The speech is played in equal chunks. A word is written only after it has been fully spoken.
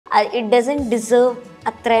It doesn't deserve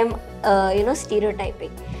അത്രയും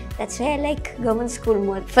stereotyping. That's why I like government school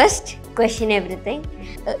more. First, question everything.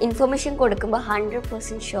 Information കൊടുക്കുമ്പോൾ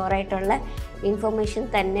 100% sure ആയിട്ടുള്ള information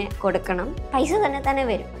തന്നെ കൊടുക്കണം. പൈസ തന്നെ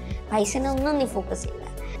വരും. പൈസനൊന്നും നീ ഫോക്കസ് ചെയ്യില്ല.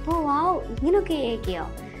 അപ്പോൾ വാവ്, ഇങ്ങനെയൊക്കെ കേൾക്കുകയോ?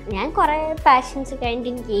 ഞാൻ കുറേ പാഷൻസ്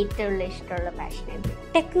കഴിഞ്ഞിട്ട് എനിക്ക് ഏറ്റവും ഇഷ്ടമുള്ള പാഷനായിരുന്നു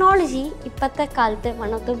ടെക്നോളജി. ഇപ്പോഴത്തെ കാലത്ത്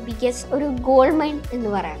വൺ ഓഫ് ദ ബിഗ്ഗസ്റ്റ് ഒരു ഗോൾഡ് മൈൻ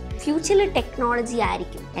എന്ന് പറയാം. ഫ്യൂച്ചറിൽ ടെക്നോളജി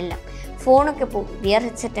ആയിരിക്കും എല്ലാം. ഫോണൊക്കെ പോകും, വിയർ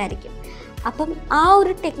ഹെഡ്സെറ്റ് ആയിരിക്കും. അപ്പം ആ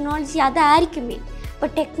ഒരു ടെക്നോളജി അതായിരിക്കും മെയിൻ. അപ്പോൾ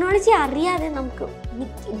ടെക്നോളജി അറിയാതെ നമുക്ക്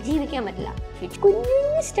ജീവിക്കാൻ പറ്റില്ല.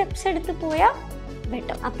 കുഞ്ഞു സ്റ്റെപ്സ് എടുത്ത് പോയാൽ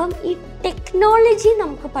ബെറ്റർ. അപ്പം ഈ ടെക്നോളജി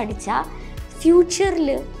നമുക്ക് പഠിച്ചാൽ ഫ്യൂച്ചറിൽ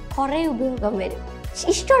കുറേ ഉപയോഗം വരും.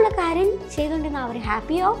 ഇഷ്ടമുള്ള കാര്യം ചെയ്തുകൊണ്ടിരുന്നാൽ അവർ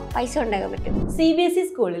ഹാപ്പിയോ പൈസ ഉണ്ടാക്കാൻ പറ്റും. CBSE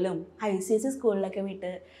സ്കൂളിലും ICSE സ്കൂളിലൊക്കെ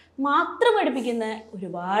വിട്ട് മാത്രം പഠിപ്പിക്കുന്ന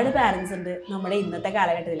ഒരുപാട് പാരൻസ് ഉണ്ട് നമ്മുടെ ഇന്നത്തെ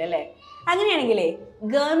കാലഘട്ടത്തിൽ അല്ലേ? അങ്ങനെയാണെങ്കിലേ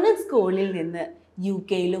ഗവൺമെൻറ് സ്കൂളിൽ നിന്ന്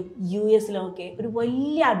UK-ലും US-ലും ഒക്കെ ഒരു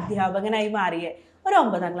വലിയ അധ്യാപകനായി മാറിയ ഒരു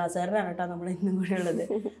 9ാം ക്ലാസ്സുകാരനാണ് കേട്ടോ നമ്മൾ ഇന്നും കൂടെ ഉള്ളത്.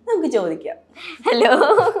 നമുക്ക് ചോദിക്കാം. ഹലോ,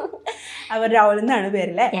 അവർ രാഹുൽ എന്നാണ്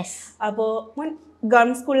പേരല്ലേ? അപ്പോൾ മുൻ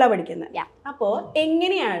ഗവൺമെൻറ് സ്കൂളിലാണ് പഠിക്കുന്നത്. അപ്പോൾ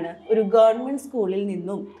എങ്ങനെയാണ് ഒരു ഗവൺമെൻറ് സ്കൂളിൽ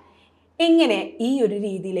നിന്നും എങ്ങനെ ഈ ഒരു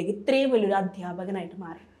രീതിയിലേക്ക് ഇത്രയും വലിയൊരു അധ്യാപകനായിട്ട്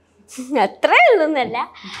മാറി? അത്രേ ഉള്ളൂന്നല്ല,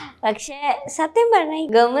 പക്ഷേ സത്യം പറഞ്ഞാൽ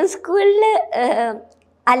ഗവൺമെൻറ് സ്കൂളിൽ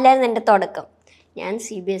അല്ലായിരുന്നു എൻ്റെ തുടക്കം. ഞാൻ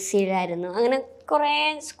CBSE-യിലായിരുന്നു. അങ്ങനെ കുറേ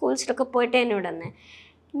സ്കൂൾസിലൊക്കെ പോയിട്ട് തന്നെ ഇവിടെ വന്നേ.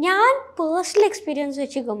 ഞാൻ പേഴ്സണൽ എക്സ്പീരിയൻസ്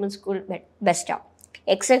വെച്ച് government school ബെസ്റ്റാണ്.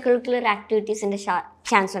 Extra curricular ആക്ടിവിറ്റീസിൻ്റെ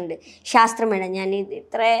chance ഉണ്ട്. ശാസ്ത്രമേള ഞാൻ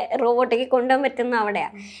ഇത്ര റോബോട്ടൊക്കെ കൊണ്ടുപോകാൻ പറ്റുന്ന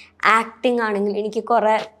അവിടെയാണ്. ആക്ടിങ് ആണെങ്കിൽ എനിക്ക്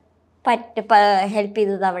കുറേ ഹെൽപ്പ്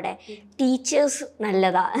ചെയ്തത് അവിടെ. ടീച്ചേഴ്സ്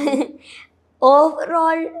നല്ലതാണ്.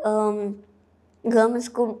 ഓവറോൾ ഗവൺമെൻറ്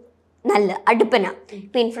സ്കൂൾ നല്ല അടുപ്പന.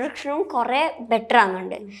 ഇപ്പം ഇൻഫ്രാസ്ട്രക്ചറും കുറേ ബെറ്റർ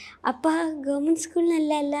ആകുന്നുണ്ട്. അപ്പോൾ ഗവൺമെൻറ് സ്കൂളിൽ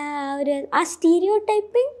നല്ല ആ സ്റ്റീരിയോ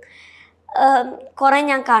ടൈപ്പിങ് കുറേ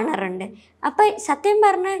ഞാൻ കാണാറുണ്ട്. അപ്പം സത്യം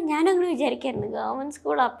പറഞ്ഞാൽ ഞാനങ്ങനെ വിചാരിക്കായിരുന്നു ഗവൺമെൻറ്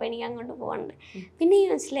സ്കൂൾ അപ്പം എനിക്ക് അങ്ങോട്ട് പോകണ്ട്. പിന്നെ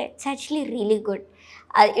മനസ്സിലായി it's actually really good.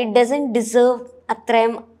 It doesn't deserve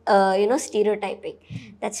അത്രയും stereotyping.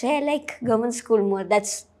 That's why I like government school more.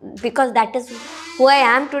 That's because that is who I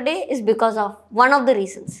am today is because of one of the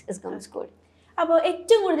reasons is government school. അപ്പോൾ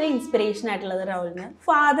ഏറ്റവും കൂടുതൽ inspiration ആയിട്ടുള്ളത് രാഹുലിന്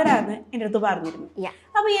ഫാദറാണ് എൻ്റെ അടുത്ത് പറഞ്ഞിരുന്നു.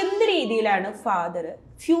 അപ്പോൾ എന്ത് രീതിയിലാണ് ഫാദർ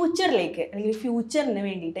ഫ്യൂച്ചറിലേക്ക് അല്ലെങ്കിൽ ഫ്യൂച്ചറിന്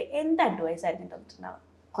വേണ്ടിയിട്ട് എന്ത് അഡ്വൈസ് ആയിരുന്നു തന്നിട്ടുണ്ടാവുക?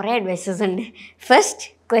 കുറേ അഡ്വൈസസ് ഉണ്ട്. First,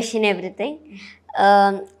 question everything.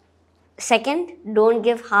 Second, don't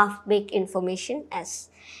give half bake information. As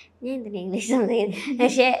ഞാൻ എന്തിനാ ഇംഗ്ലീഷ് സംസാരിക്കുന്നത്?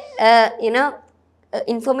 പക്ഷേ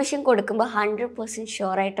ഇൻഫർമേഷൻ കൊടുക്കുമ്പോൾ 100%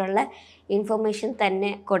 ഷുവർ ആയിട്ടുള്ള ഇൻഫർമേഷൻ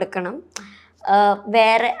തന്നെ കൊടുക്കണം.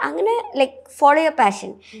 വേറെ അങ്ങനെ ലൈക്ക് ഫോളോ യുവർ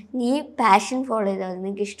പാഷൻ. നീ പാഷൻ ഫോളോ ചെയ്താൽ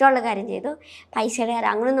നിങ്ങൾക്ക് ഇഷ്ടമുള്ള കാര്യം ചെയ്തു. പൈസയുടെ കാര്യം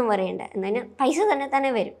അങ്ങനെയൊന്നും പറയണ്ട. എന്നാലും പൈസ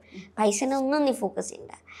തന്നെ വരും. പൈസനൊന്നും നീ ഫോക്കസ്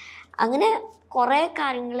ചെയ്യണ്ട. അങ്ങനെ കുറേ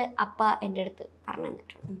കാര്യങ്ങൾ അപ്പ എൻ്റെ അടുത്ത് പറഞ്ഞു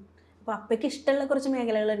തന്നിട്ടുണ്ട്. അപ്പോൾ അപ്പയ്ക്ക് ഇഷ്ടമുള്ള കുറച്ച്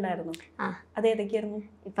മേഖലകൾ ഉണ്ടായിരുന്നു. അതേതൊക്കെയായിരുന്നു?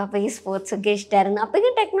 ഇപ്പം അപ്പയ്ക്ക് സ്പോർട്സ് ഒക്കെ ഇഷ്ടമായിരുന്നു.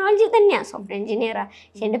 അപ്പയ്ക്ക് ടെക്നോളജി തന്നെയാണ്, സോഫ്റ്റ്വെയർ എഞ്ചിനീയറാണ്.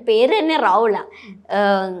 പക്ഷെ എൻ്റെ പേര് തന്നെ റൗളാണ്.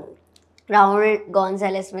 റൗൾ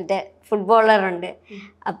ഗോൺസാലസ്, മറ്റേ ഫുട്ബോളറുണ്ട്.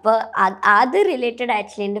 അപ്പോൾ അത് റിലേറ്റഡ്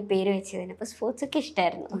ആക്ച്വലി എൻ്റെ പേര് വെച്ചതിന്. അപ്പോൾ സ്പോർട്സ് ഒക്കെ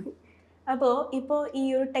ഇഷ്ടമായിരുന്നു. അപ്പോൾ ഈ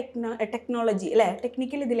ഒരു ടെക്നോളജി അല്ലേ,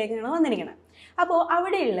 ടെക്നിക്കൽ ഇതിലേക്കാണ് വന്നിരിക്കുന്നത്. അപ്പോൾ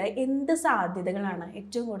അവിടെയുള്ള എന്ത് സാധ്യതകളാണ്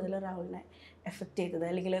ഏറ്റവും കൂടുതൽ റൗളിനെ എഫക്റ്റ് ചെയ്തത്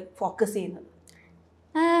അല്ലെങ്കിൽ ഫോക്കസ് ചെയ്യുന്നത്?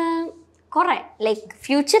 കുറേ ലൈക്ക്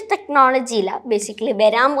ഫ്യൂച്ചർ ടെക്നോളജിയില്ല, ബേസിക്കലി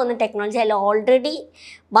വരാൻ പോകുന്ന ടെക്നോളജി അല്ല, ഓൾറെഡി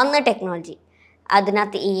വന്ന ടെക്നോളജി.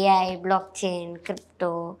 അതിനകത്ത് AI, ബ്ലോക്ക് ചെയിൻ,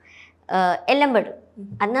 ക്രിപ്റ്റോ എല്ലാം പെടും.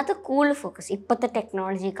 അതിനകത്ത് കൂടുതൽ ഫോക്കസ് ഇപ്പോഴത്തെ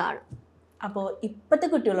ടെക്നോളജി കാണും. അപ്പോൾ ഇപ്പോഴത്തെ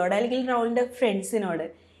കുട്ടികളോട് അല്ലെങ്കിൽ റൗളിൻ്റെ ഫ്രണ്ട്സിനോട്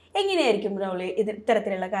എങ്ങനെയായിരിക്കും റൗൾ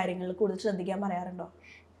ഇത്തരത്തിലുള്ള കാര്യങ്ങൾ കൂടുതൽ ശ്രദ്ധിക്കാൻ പറയാറുണ്ടോ?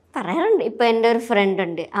 പറയാറുണ്ട്. ഇപ്പോൾ എൻ്റെ ഒരു ഫ്രണ്ട്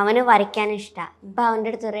ഉണ്ട്, അവന് വരയ്ക്കാൻ ഇഷ്ടമാണ്. അപ്പോൾ അവൻ്റെ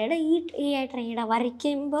അടുത്ത് പറയടാ ഈ ട്രൈ ചെയ്യടാ,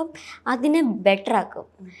 വരയ്ക്കുമ്പം അതിനെ ബെറ്റർ ആക്കും.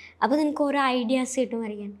 അപ്പോൾ നിനക്ക് ഓരോ ഐഡിയാസ് കിട്ടും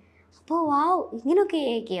വരയ്ക്കാൻ. അപ്പോൾ വാവ്, ഇങ്ങനെയൊക്കെ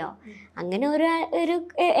കേൾക്കുകയോ? അങ്ങനെ ഒരു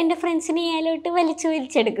എൻ്റെ ഫ്രണ്ട്സിനെ അതിലോട്ട്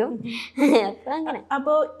വലിച്ചെടുക്കും. അപ്പോൾ അങ്ങനെ.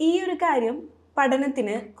 അപ്പോൾ ഈ ഒരു കാര്യം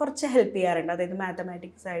പഠനത്തിന് കുറച്ച് ഹെൽപ്പ് ചെയ്യാറുണ്ട്, അതായത്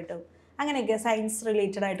മാത്തമാറ്റിക്സ് ആയിട്ടും അങ്ങനെയൊക്കെ സയൻസ്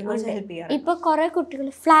റിലേറ്റഡ് ആയിട്ട് കുറച്ച് ഹെൽപ്പ് ചെയ്യാറുണ്ട്. ഇപ്പോൾ കുറേ കുട്ടികൾ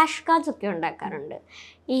ഫ്ലാഷ് കാർഡ്സ് ഒക്കെ ഉണ്ടാക്കാറുണ്ട്.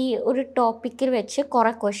 ഈ ഒരു ടോപ്പിക്കിൽ വെച്ച്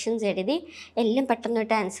കുറേ ക്വസ്റ്റ്യൻസ് എഴുതി എല്ലാം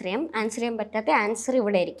പെട്ടെന്നിട്ട് ആൻസർ ചെയ്യാൻ പറ്റാത്ത ആൻസർ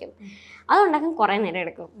ഇവിടെ ആയിരിക്കും. അതുണ്ടാക്കാൻ കുറേ നേരം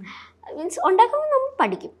എടുക്കും. മീൻസ് ഉണ്ടാക്കുമ്പോൾ നമ്മൾ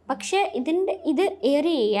പഠിക്കും. പക്ഷേ ഇത്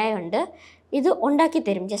ഏറെ AI ഉണ്ട്, ഇത് ഉണ്ടാക്കി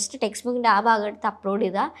തരും. ജസ്റ്റ് ടെക്സ്റ്റ് ബുക്കിൻ്റെ ആ ഭാഗം എടുത്ത് അപ്ലോഡ്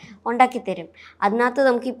ചെയ്താൽ ഉണ്ടാക്കി തരും. അതിനകത്ത്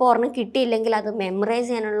നമുക്കിപ്പോൾ ഒരെണ്ണം കിട്ടിയില്ലെങ്കിൽ അത് മെമ്മറൈസ്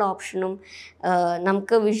ചെയ്യാനുള്ള ഓപ്ഷനും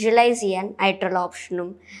നമുക്ക് വിഷ്വലൈസ് ചെയ്യാൻ ആയിട്ടുള്ള ഓപ്ഷനും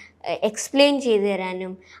എക്സ്പ്ലെയിൻ ചെയ്ത്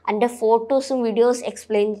തരാനും അതിൻ്റെ ഫോട്ടോസും വീഡിയോസ്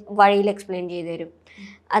വഴിയിൽ എക്സ്പ്ലെയിൻ ചെയ്ത് തരും.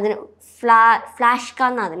 അതിന് ഫ്ലാഷ്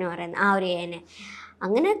കാർഡ് അതിന് പറയുന്നത് ആ ഒരു AI.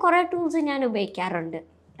 അങ്ങനെ കുറേ ടൂൾസ് ഞാൻ ഉപയോഗിക്കാറുണ്ട്.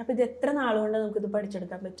 അപ്പോൾ ഇത് എത്ര നാളുകൊണ്ട് നമുക്കിത്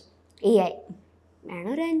പഠിച്ചെടുക്കാൻ പറ്റും? AI വേണം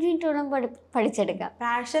ഒരു 5 മിനിറ്റോളം പഠിച്ചെടുക്കാം.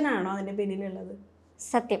 പാഷനാണോ അതിൻ്റെ പിന്നിലുള്ളത്?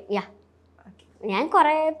 സത്യം, യാ. ഓക്കെ. ഞാൻ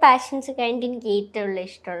കുറേ പാഷൻസ് കഴിഞ്ഞിട്ട് എനിക്ക് ഏറ്റവും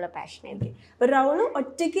ഇഷ്ടമുള്ള പാഷനായിരുന്നു. അപ്പോൾ റൗൾ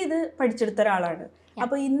ഒറ്റയ്ക്ക് ഇത് പഠിച്ചെടുത്ത ഒരാളാണ്.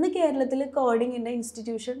 അപ്പോൾ ഇന്ന് കേരളത്തിൽ കോഡിങ്ങിൻ്റെ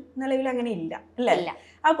ഇൻസ്റ്റിറ്റ്യൂഷൻ നിലവിൽ അങ്ങനെ ഇല്ല അല്ലേ?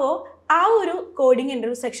 അപ്പോൾ ആ ഒരു കോഡിങ്ങിൻ്റെ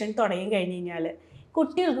ഒരു സെക്ഷൻ തുടങ്ങി കഴിഞ്ഞ് കഴിഞ്ഞാൽ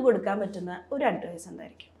കുട്ടികൾക്ക് കൊടുക്കാൻ പറ്റുന്ന ഒരു അഡ്വൈസ്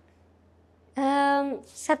എന്തായിരിക്കും?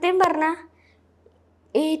 സത്യം പറഞ്ഞാൽ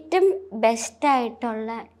ഏറ്റവും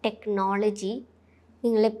ബെസ്റ്റായിട്ടുള്ള ടെക്നോളജി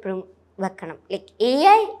നിങ്ങളെപ്പോഴും വെക്കണം. ലൈക്ക്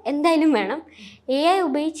AI എന്തായാലും വേണം. AI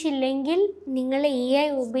ഉപയോഗിച്ചില്ലെങ്കിൽ നിങ്ങൾ AI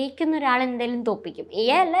ഉപയോഗിക്കുന്ന ഒരാൾ എന്തായാലും തോപ്പിക്കും.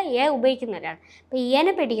 AI അല്ല, AI ഉപയോഗിക്കുന്ന ഒരാൾ. അപ്പോൾ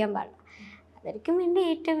AIനെ പേടിക്കാൻ പാടില്ല. അതായിരിക്കും എൻ്റെ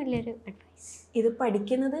ഏറ്റവും വലിയൊരു അഡ്വൈസ്. ഇത്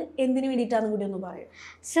പഠിക്കുന്നത് എന്തിനു വേണ്ടിയിട്ടാണെന്ന് കൂടി ഒന്ന് പറയാം.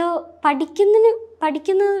 സോ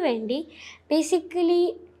പഠിക്കുന്നത് വേണ്ടി ബേസിക്കലി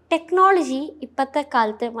ടെക്നോളജി ഇപ്പോഴത്തെ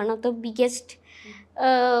കാലത്ത് വൺ ഓഫ് ദ ബിഗ്ഗസ്റ്റ്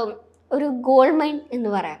ഒരു ഗോൾഡ് മൈൻ എന്ന്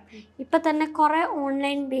പറയാം. ഇപ്പം തന്നെ കുറേ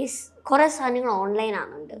ഓൺലൈൻ കുറേ സാധനങ്ങൾ ഓൺലൈൻ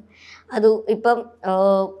ആണുണ്ട്. അത് ഇപ്പം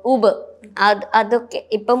ഊബർ അതൊക്കെ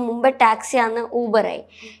ഇപ്പം മുമ്പ് ടാക്സി ആണ് ഊബറായി.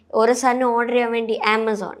 ഓരോ സാധനം ഓർഡർ ചെയ്യാൻ വേണ്ടി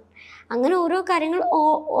ആമസോൺ, അങ്ങനെ ഓരോ കാര്യങ്ങൾ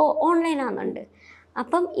ഓൺലൈൻ ആകുന്നുണ്ട്.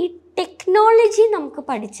 അപ്പം ഈ ടെക്നോളജി നമുക്ക്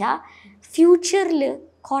പഠിച്ചാൽ ഫ്യൂച്ചറിൽ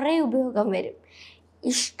കുറേ ഉപയോഗം വരും.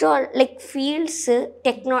 ലൈക്ക് ഫീൽഡ്സ്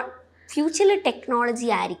ഫ്യൂച്ചറിൽ ടെക്നോളജി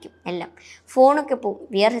ആയിരിക്കും എല്ലാം. ഫോണൊക്കെ പോകും,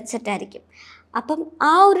 വിയർ ഹെഡ്സെറ്റ് ആയിരിക്കും. അപ്പം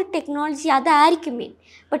ആ ഒരു ടെക്നോളജി അതായിരിക്കും മെയിൻ.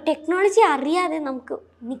 അപ്പോൾ ടെക്നോളജി അറിയാതെ നമുക്ക്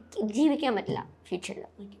ജീവിക്കാൻ പറ്റില്ല ഫ്യൂച്ചറിൽ.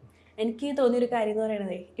 എനിക്ക് തോന്നിയൊരു കാര്യം എന്ന്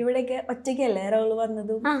പറയുന്നത്, ഇവിടെയൊക്കെ ഒറ്റയ്ക്കല്ലേ റൗൾ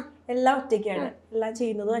വന്നതും? എല്ലാം ഒറ്റയ്ക്കാണ്, എല്ലാം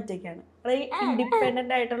ചെയ്യുന്നതും ഒറ്റയ്ക്കാണ്. വളരെ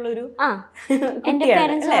ഇൻഡിപെൻഡന്റ് ആയിട്ടുള്ളൊരു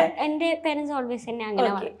എൻ്റെ പേരൻസ് ഓൾവേസ് തന്നെ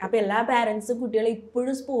അങ്ങനെ. അപ്പൊ എല്ലാ പാരന്റ്സും കുട്ടികളെ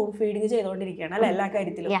ഇപ്പോഴും സ്പൂൺ ഫീഡിങ് ചെയ്തുകൊണ്ടിരിക്കുകയാണ് അല്ലെ എല്ലാ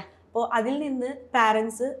കാര്യത്തിലും. അപ്പോൾ അതിൽ നിന്ന്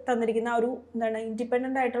പാരന്റ്സ് തന്നിരിക്കുന്ന ആ ഒരു എന്താണ്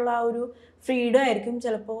ഇൻഡിപെൻഡന്റ് ആയിട്ടുള്ള ആ ഒരു ഫ്രീഡം ആയിരിക്കും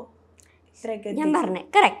ചിലപ്പോൾ ഞാൻ പറഞ്ഞത്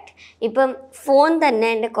കറക്റ്റ്. ഇപ്പം ഫോൺ തന്നെ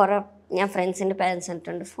എൻ്റെ ഞാൻ ഫ്രണ്ട്സിൻ്റെ പേരൻസ്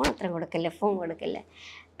കണ്ടിട്ടുണ്ട്, ഫോൺ അത്രയും കൊടുക്കില്ലേ.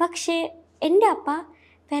 പക്ഷേ എൻ്റെ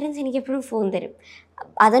പേരൻസ് എനിക്ക് എപ്പോഴും ഫോൺ തരും.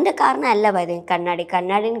 അതിൻ്റെ കാരണമല്ല പറയുന്നത്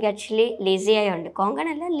കണ്ണാടി എനിക്ക് ആക്ച്വലി ലേസി ആയുണ്ട്.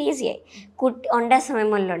 കോങ്കണല്ല, ലേസിയായി ഉണ്ടായ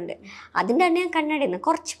സമയമെല്ലാം. അതിൻ്റെ തന്നെ ഞാൻ കണ്ണാടി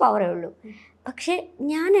കുറച്ച് പവറേ ഉള്ളൂ. പക്ഷേ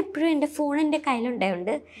ഞാൻ എപ്പോഴും എൻ്റെ ഫോൺ എൻ്റെ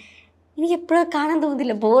കയ്യിലുണ്ടായതുകൊണ്ട് എനിക്ക് എപ്പോഴും കാണാൻ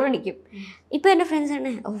തോന്നുന്നില്ല, ബോറടിക്കും. ഇപ്പോൾ എൻ്റെ ഫ്രണ്ട്സ് ആണ്,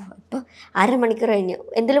 ഇപ്പോൾ 1/2 മണിക്കൂർ കഴിഞ്ഞു,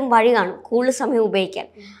 എന്തെങ്കിലും വഴി കാണും കൂടുതൽ സമയം ഉപയോഗിക്കാൻ.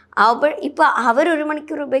 ഇപ്പോൾ അവർ1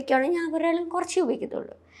 മണിക്കൂർ ഉപയോഗിക്കുകയാണെങ്കിൽ ഞാൻ അവരെല്ലാം കുറച്ചേ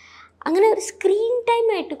ഉപയോഗിക്കത്തുള്ളൂ. അങ്ങനെ ഒരു സ്ക്രീൻ ടൈം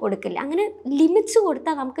ആയിട്ട് കൊടുക്കില്ല. അങ്ങനെ ലിമിറ്റ്സ്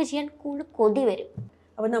കൊടുത്താൽ നമുക്ക് ചെയ്യാൻ കൂടുതൽ കൊതി വരും.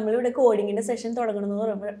 അപ്പോൾ നമ്മളിവിടെ കോഡിങ്ങിൻ്റെ സെഷൻ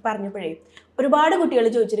തുടങ്ങണമെന്ന് പറഞ്ഞപ്പോഴേ ഒരുപാട് കുട്ടികൾ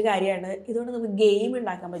ചോദിച്ചൊരു കാര്യമാണ്, ഇതുകൊണ്ട് നമുക്ക് ഗെയിം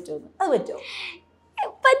ഉണ്ടാക്കാൻ പറ്റുമെന്ന്. അത് പറ്റുമോ?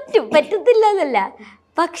 പറ്റത്തില്ല എന്നല്ല,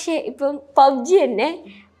 പക്ഷേ ഇപ്പം PUBG തന്നെ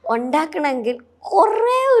ഉണ്ടാക്കണമെങ്കിൽ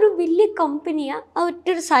കുറേ ഒരു വലിയ കമ്പനിയാണ്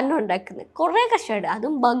ഒറ്റൊരു സാധനം ഉണ്ടാക്കുന്നത്. കുറേ കഷ്ടമാണ്,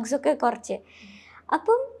 അതും ബഗ്സൊക്കെ കുറച്ച്.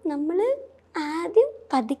 അപ്പം നമ്മൾ ആദ്യം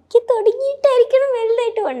പതുക്കി തുടങ്ങിയിട്ടായിരിക്കണം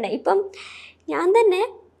വലുതായിട്ട് വേണ്ടത്. ഇപ്പം ഞാൻ തന്നെ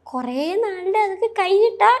കുറേ നാളുടെ അതൊക്കെ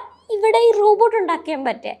കഴിഞ്ഞിട്ടാണ് ഇവിടെ ഈ റോബോട്ട് ഉണ്ടാക്കാൻ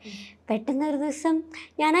പറ്റുക. പെട്ടെന്ന് ഒരു ദിവസം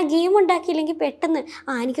ഞാൻ ആ ഗെയിം ഉണ്ടാക്കിയില്ലെങ്കിൽ പെട്ടെന്ന്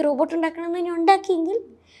എനിക്ക് റോബോട്ട് ഉണ്ടാക്കണമെന്ന് ഞാൻ ഉണ്ടാക്കിയെങ്കിൽ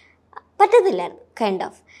പറ്റത്തില്ലായിരുന്നു കൈൻഡ്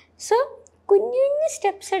ഓഫ്. സോ കുഞ്ഞു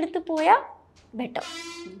സ്റ്റെപ്സ് എടുത്ത് പോയാൽ ബെറ്റർ.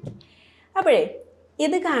 അപ്പോഴേ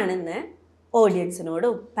ഇത് കാണുന്ന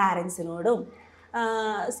ഓഡിയൻസിനോടും പാരൻസിനോടും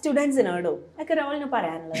സ്റ്റുഡൻസിനോടും ഒക്കെ റൗളിന്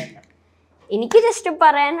പറയാനുള്ളത്? എനിക്ക് ജസ്റ്റ്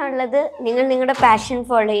പറയാനുള്ളത്, നിങ്ങൾ നിങ്ങളുടെ പാഷൻ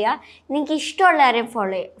ഫോളോ ചെയ്യുക, നിങ്ങൾക്ക് ഇഷ്ടമുള്ള ആരെയും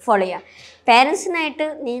ഫോളോ ചെയ്യുക. പേരൻസിനായിട്ട്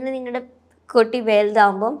നിങ്ങളുടെ കുട്ടി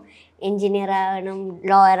വലുതാകുമ്പം എൻജിനീയർ ആകണം,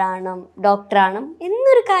 ലോയർ ആകണം, ഡോക്ടർ ആകണം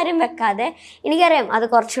എന്നൊരു കാര്യം വെക്കാതെ, എനിക്കറിയാം അത്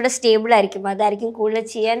കുറച്ചുകൂടെ സ്റ്റേബിൾ ആയിരിക്കും, അതായിരിക്കും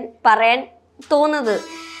കൂടുതൽ പറയാൻ തോന്നുന്നത്.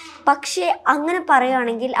 പക്ഷേ അങ്ങനെ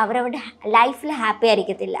പറയുകയാണെങ്കിൽ അവരവരുടെ ലൈഫിൽ ഹാപ്പി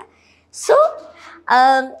ആയിരിക്കത്തില്ല. സോ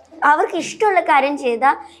അവർക്ക് ഇഷ്ടമുള്ള കാര്യം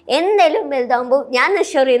ചെയ്താൽ എന്തായാലും വലുതാകുമ്പോൾ ഞാൻ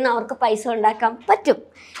അഷ്യൂർ ചെയ്യുന്ന അവർക്ക് പൈസ ഉണ്ടാക്കാൻ പറ്റും.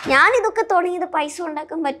 ഞാനിതൊക്കെ തുടങ്ങിയത് പൈസ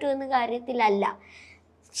ഉണ്ടാക്കാൻ പറ്റുമെന്ന കാര്യത്തിലല്ല.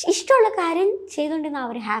 ഇഷ്ടമുള്ള കാര്യം ചെയ്തുകൊണ്ടിരുന്നാൽ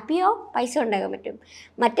അവർ ഹാപ്പിയോ പൈസ ഉണ്ടാക്കാൻ പറ്റും.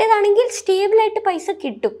 മറ്റേതാണെങ്കിൽ സ്റ്റേബിളായിട്ട് പൈസ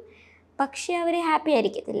കിട്ടും, പക്ഷേ അവർ ഹാപ്പി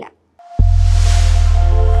ആയിരിക്കത്തില്ല.